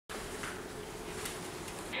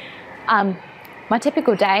My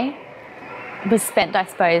typical day was spent, I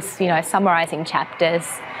suppose, summarising chapters,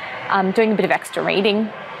 doing a bit of extra reading,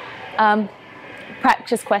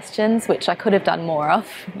 practice questions, which I could have done more of,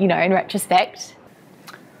 in retrospect.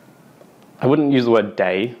 I wouldn't use the word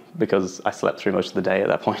day because I slept through most of the day at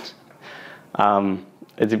that point.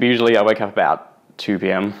 Usually I wake up about 2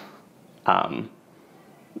 p.m,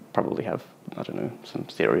 probably have, I don't know, some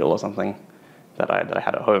cereal or something that I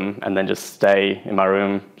had at home, and then just stay in my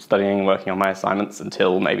room studying, working on my assignments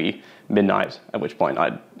until maybe midnight, at which point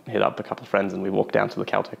I'd hit up a couple of friends and we'd walk down to the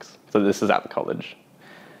Caltex. So this is at the college.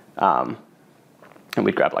 And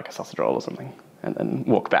we'd grab like a sausage roll or something and then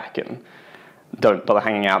walk back and don't bother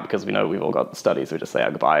hanging out because we know we've all got studies. We just say our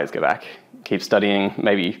goodbyes, go back, keep studying,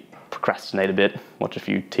 maybe procrastinate a bit, watch a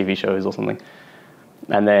few TV shows or something.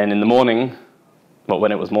 And then in the morning, well,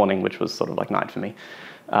 when it was morning, which was sort of like night for me,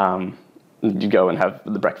 you go and have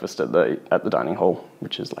the breakfast at the dining hall,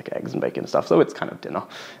 which is like eggs and bacon and stuff. So it's kind of dinner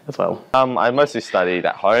as well. I mostly studied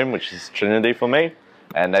at home, which is Trinity for me.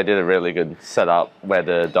 And they did a really good setup where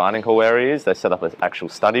the dining hall area is. They set up an actual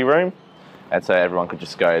study room. And so everyone could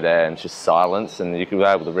just go there and just silence, and you could be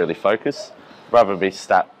able to really focus, rather than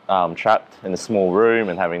be trapped in a small room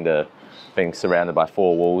and being surrounded by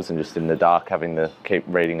 4 walls and just in the dark having to keep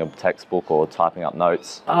reading a textbook or typing up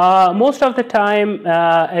notes. Most of the time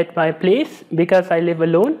at my place, because I live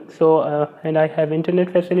alone, so and I have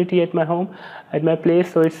internet facility at my home, at my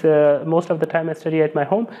place, so it's most of the time I study at my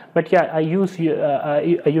home. But yeah, I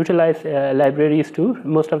utilize libraries too.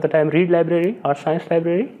 Most of the time read library or science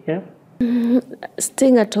library, yeah.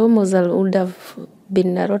 Staying at home would have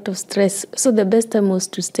been a lot of stress. So the best time was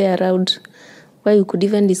to stay around, where you could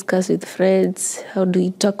even discuss with friends, how do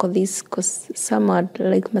you tackle this? Because some are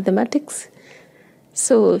like mathematics.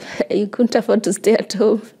 So you couldn't afford to stay at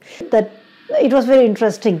home. That it was very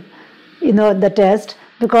interesting, the test.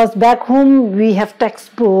 Because back home we have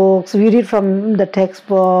textbooks, we read from the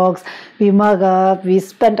textbooks, we mug up, we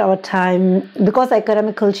spend our time. Because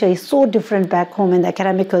academic culture is so different back home and the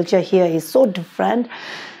academic culture here is so different,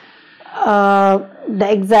 the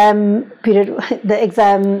exam period,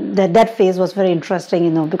 that phase was very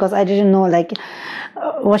interesting, because I didn't know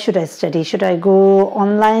what should I study? Should I go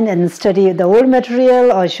online and study the old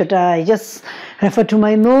material, or should I just refer to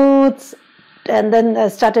my notes? And then I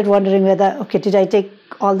started wondering whether, okay, did I take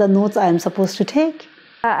all the notes I'm supposed to take?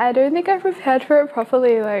 I don't think I prepared for it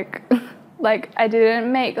properly. Like I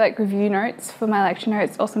didn't make review notes for my lecture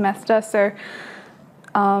notes all semester, so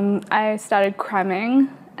I started cramming,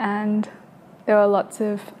 and there were lots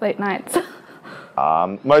of late nights. I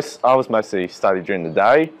was mostly studying during the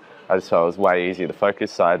day. I just felt it was way easier to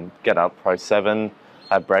focus. So I'd get up pro 7,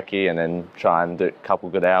 have brekkie, and then try and do a couple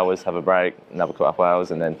good hours, have a break, another couple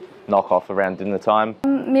hours, and then knock off around dinner time.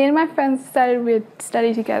 Me and my friends decided we'd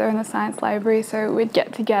study together in the science library, so we'd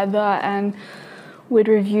get together and we'd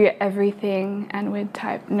review everything and we'd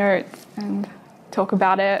type notes and talk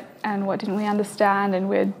about it and what didn't we understand, and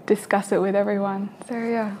we'd discuss it with everyone. So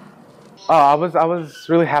yeah. Oh, I was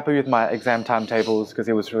really happy with my exam timetables because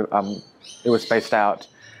it was spaced out,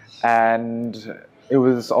 and it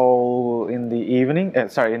was all in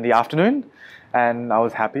the afternoon, and I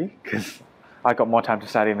was happy because I got more time to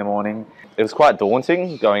study in the morning. It was quite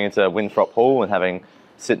daunting going into Winthrop Hall and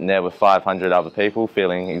sitting there with 500 other people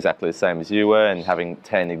feeling exactly the same as you were, and having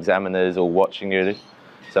 10 examiners all watching you.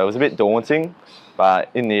 So it was a bit daunting,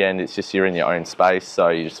 but in the end it's just you're in your own space, so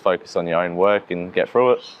you just focus on your own work and get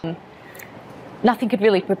through it. Nothing could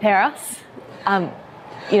really prepare us,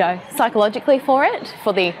 psychologically for it.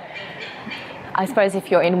 I suppose if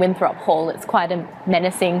you're in Winthrop Hall, it's quite a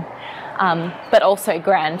menacing, but also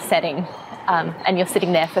grand setting. And you're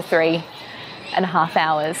sitting there for 3.5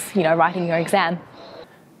 hours, writing your exam.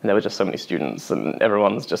 And there were just so many students, and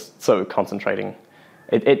everyone's just so concentrating.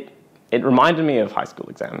 It reminded me of high school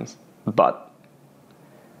exams, but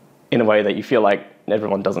in a way that you feel like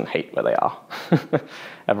everyone doesn't hate where they are.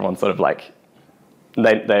 Everyone's sort of like,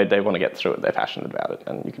 they want to get through it, they're passionate about it,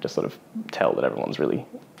 and you can just sort of tell that everyone's really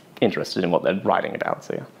interested in what they're writing about.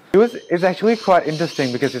 So yeah. It's actually quite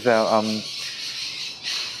interesting because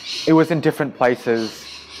it was in different places,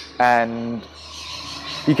 and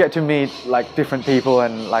you get to meet different people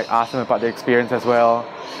and ask them about their experience as well.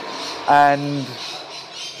 And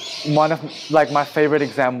one of my favorite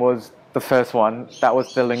exam was the first one. That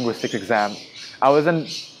was the linguistics exam. I wasn't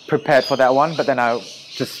prepared for that one, but then I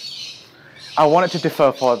wanted to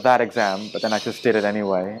defer for that exam, but then I just did it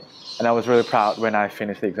anyway. And I was really proud when I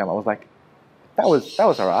finished the exam. I was like, that was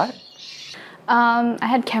all right. I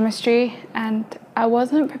had chemistry, and I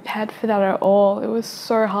wasn't prepared for that at all. It was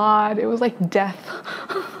so hard. It was like death.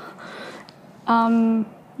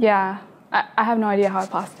 Yeah, I have no idea how I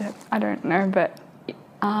passed it. I don't know, but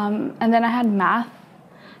and then I had math.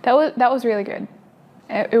 That was really good.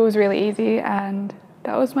 It was really easy, and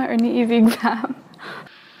that was my only easy exam.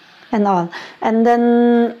 And all, and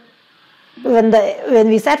then when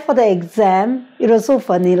we sat for the exam, it was so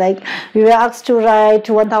funny. Like we were asked to write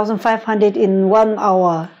 1,500 in 1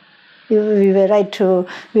 hour. We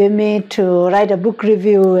were made to write a book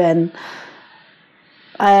review, and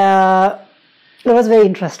it was very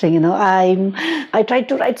interesting. You know, I tried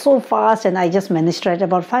to write so fast, and I just managed to write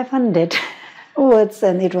about 500 words,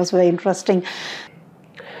 and it was very interesting.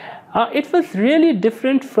 It was really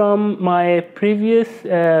different from my previous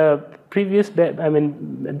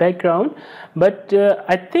background, but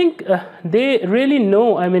I think they really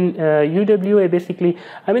know. UWA basically.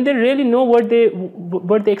 They really know what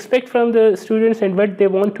they expect from the students and what they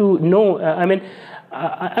want to know.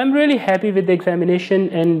 I'm really happy with the examination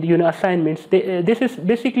and assignments. This is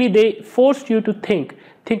basically they forced you to think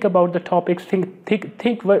about the topics,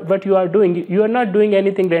 think what you are doing. You are not doing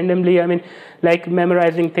anything randomly. Like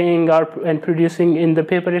memorizing thing and producing in the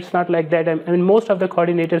paper. It's not like that. Most of the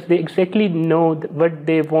coordinators, they exactly know what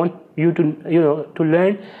they want you to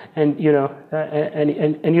learn, and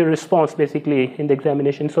and your response basically in the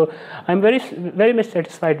examination. So I'm very much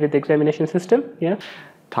satisfied with the examination system. Yeah.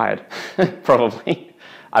 Tired, probably.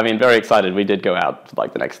 Very excited. We did go out for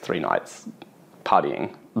like the next 3 nights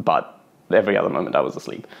partying, but every other moment I was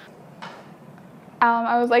asleep.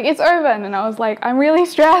 I was like, it's over, and then I was like, I'm really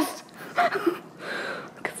stressed.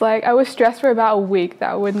 Because like I was stressed for about a week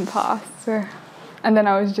that I wouldn't pass. So, and then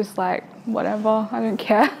I was just like, whatever, I don't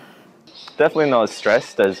care. Definitely not as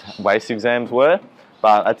stressed as WACE exams were,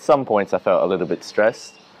 but at some points I felt a little bit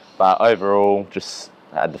stressed. But overall, just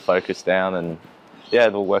had the focus down, and yeah,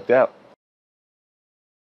 it all worked out.